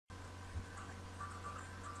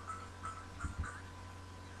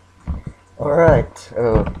Alright,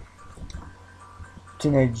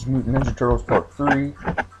 Teenage Mutant Ninja Turtles Part 3,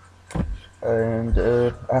 and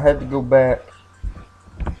I had to go back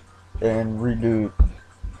and redo it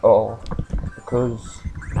all because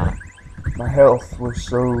my health was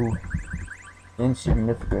so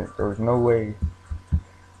insignificant. There was no way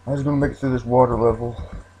I was going to make it through this water level,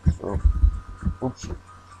 so, oops,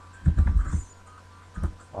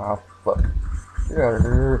 ah, fuck, get out of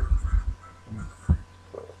here.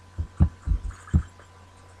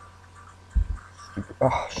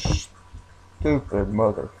 Stupid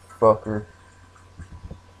motherfucker.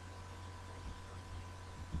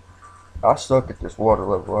 I suck at this water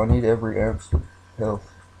level. I need every ounce of health.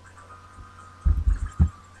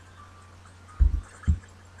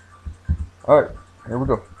 Alright, here we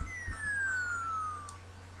go.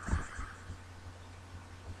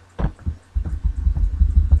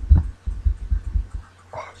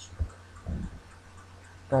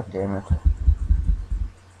 God damn it.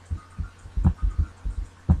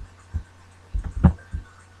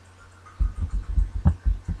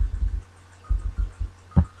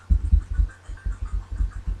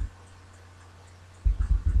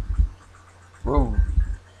 Whoa.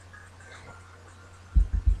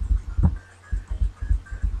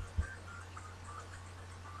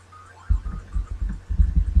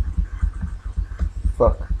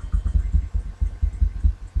 Fuck.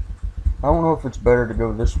 I don't know if it's better to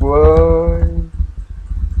go this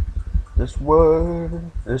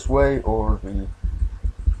way, or the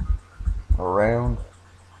around.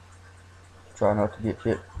 Try not to get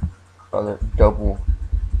hit by that double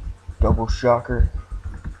shocker.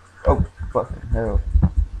 Oh, fucking hell.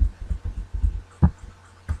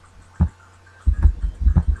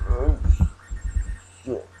 Oh,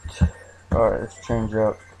 shit. Alright, let's change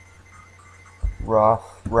out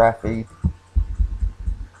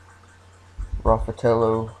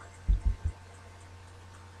Raffatello.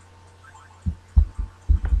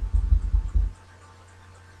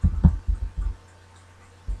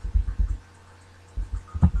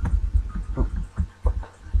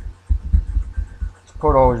 This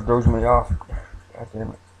part always throws me off. God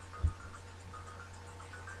damn it.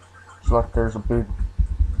 It's like there's a big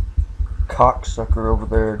cocksucker over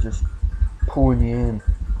there just pulling you in.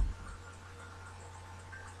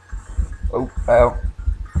 Oh, ow.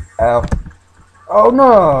 Ow. Oh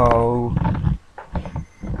no!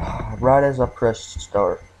 Right as I pressed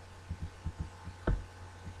start.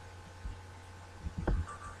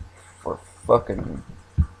 For fucking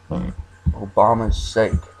Obama's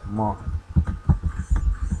sake. Come on.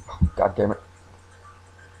 God damn it.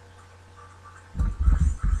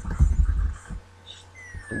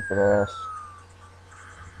 Stupid ass.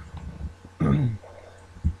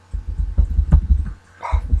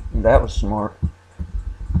 That was smart.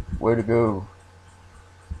 Way to go.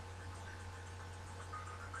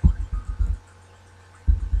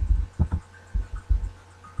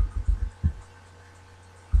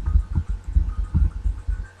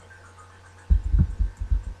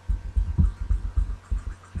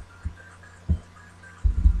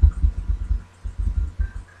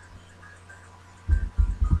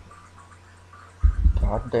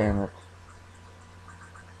 God damn it.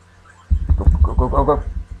 Go.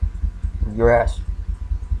 Your ass.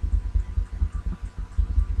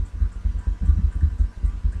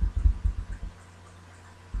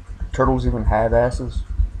 Turtles even have asses?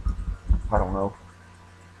 I don't know.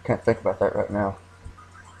 Can't think about that right now.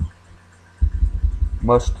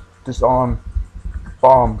 Must disarm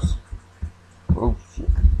bombs. Oh shit.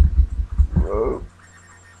 Whoa.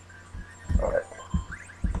 Alright.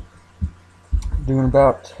 Doing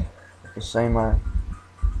about the same as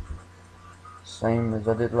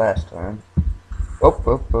I did last time.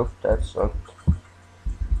 Oh, that sucked.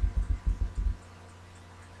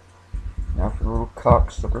 Now for the little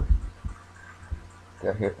cocksucker.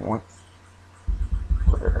 Got hit once.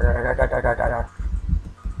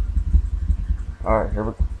 Alright, here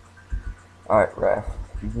we go. Alright, Raph.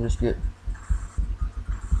 You can just get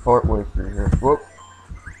part way through here. Whoop.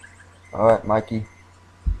 Alright, Mikey.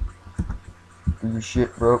 Do your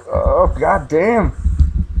shit, bro. Oh, goddamn.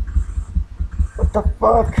 What the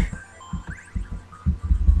fuck?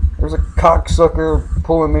 There's a cocksucker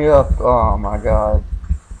pulling me up. Oh my god.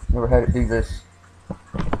 Never had it do this.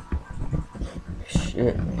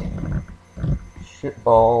 Shit. Shit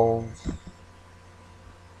balls.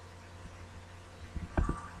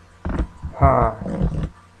 Huh.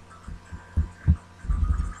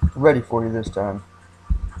 Ready for you this time.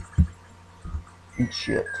 Eat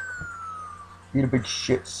shit. Eat a big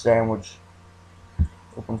shit sandwich.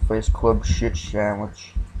 Open face club shit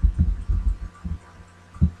sandwich.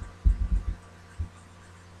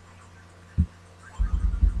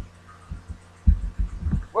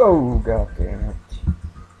 Oh, god damn it.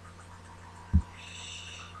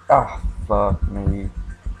 Ah, fuck me.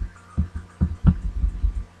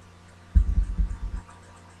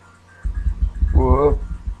 Whoa.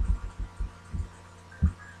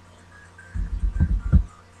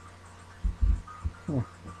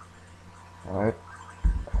 Alright.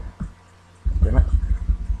 Damn it.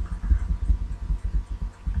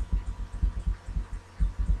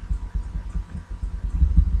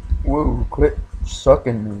 Whoa, quit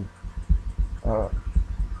sucking me.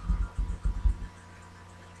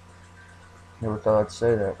 Never thought I'd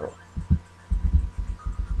say that, but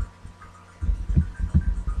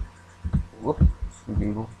whoop, sweet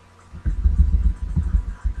eagle.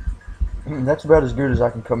 That's about as good as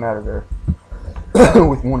I can come out of there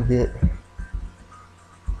with one hit.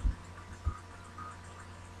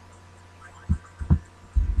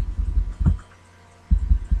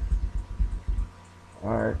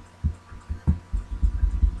 Alright.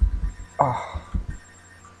 Ah,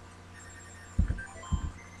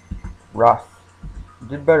 rough. You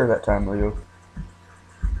did better that time, Leo.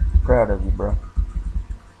 Proud of you, bro.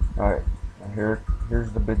 Alright, now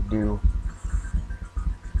here's the big deal.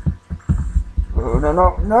 Oh, no,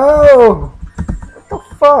 no, no! What the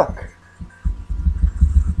fuck?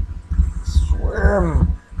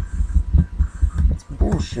 Swim. That's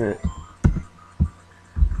bullshit.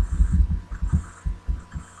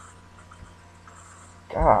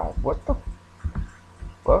 God, what the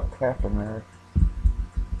fuck happened there?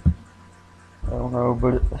 I don't know,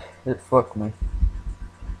 but it fucked me.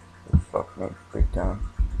 It fucked me big time.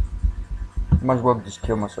 Might as well just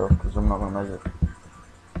kill myself because I'm not gonna make it.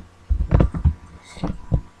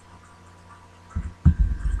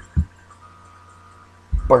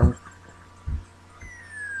 Burn.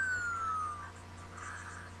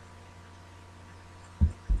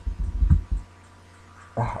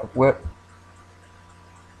 Ah, what?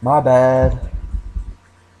 My bad.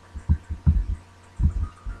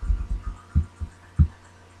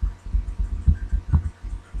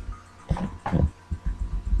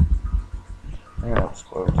 Man, that was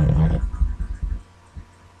close.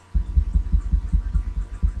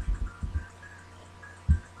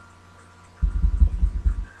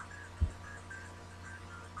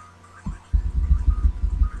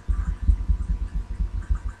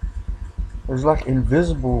 There's like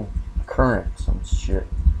invisible currents and shit.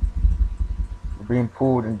 You're being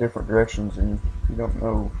pulled in different directions and you don't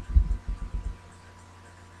know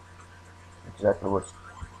exactly what's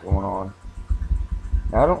going on.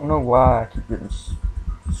 Now, I don't know why I keep getting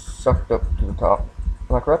sucked up to the top.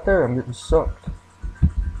 Like right there, I'm getting sucked.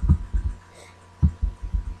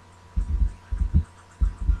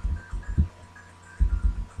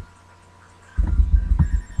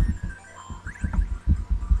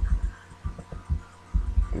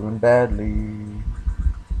 Doing badly.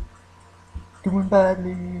 Doing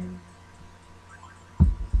badly.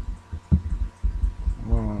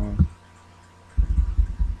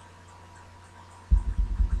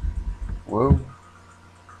 Whoa.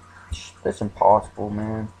 That's impossible,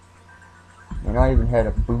 man. And I even had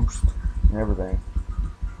a boost and everything.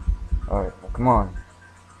 Alright, well, come on.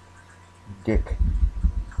 Dick.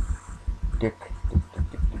 Dick.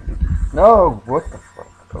 No! What the fuck?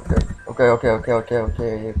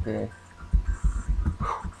 Okay.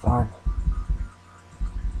 Fine.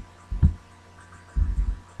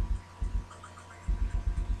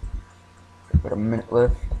 Got a minute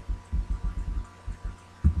left.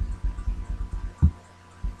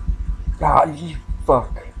 God, you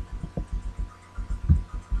fuck.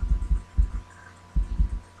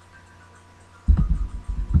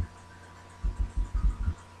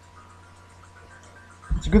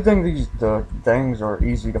 It's a good thing these things are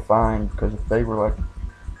easy to find, because if they were like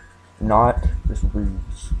not, this would be.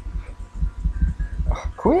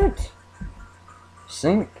 Quit!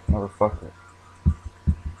 Sink, motherfucker.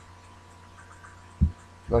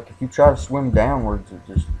 Like if you try to swim downwards, it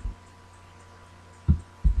just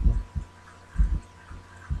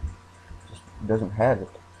doesn't have it.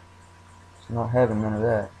 It's not having none of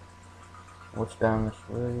that. What's down this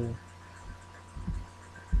way?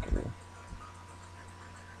 Okay.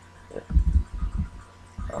 Yeah.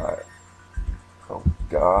 Alright. Oh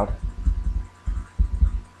God.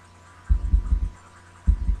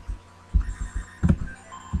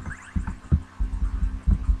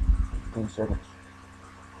 15 seconds.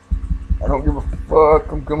 I don't give a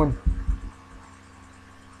fuck. I'm coming.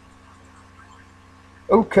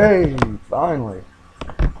 Okay, finally.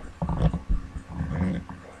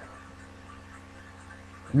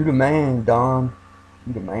 You the man, Don.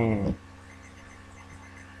 You the man.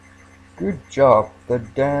 Good job. The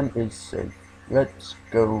dam is safe. Let's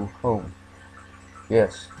go home.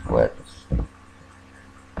 Yes, let's.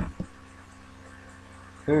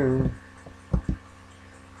 Here.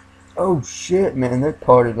 Oh shit, man, they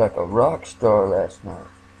partied like a rock star last night.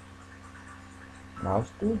 Nice,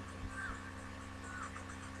 dude.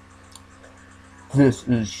 This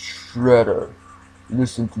is Shredder.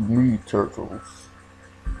 Listen to me, turtles.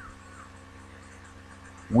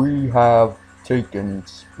 We have taken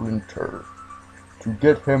Splinter. To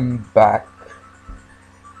get him back,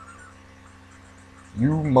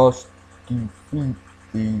 you must defeat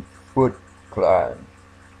the Foot Clan.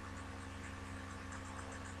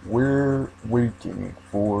 We're waiting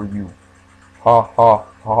for you. Ha ha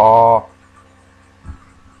ha.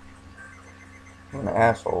 What an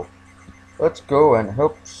asshole. Let's go and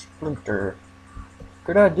help Splinter.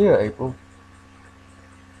 Good idea, April.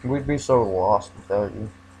 We'd be so lost without you.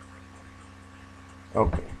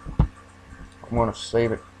 Okay. I'm gonna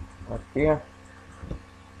save it right here.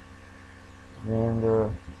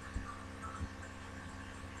 And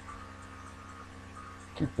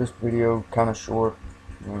keep this video kinda short.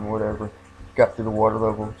 I mean, whatever. Got through the water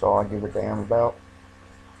level, that's all I give a damn about.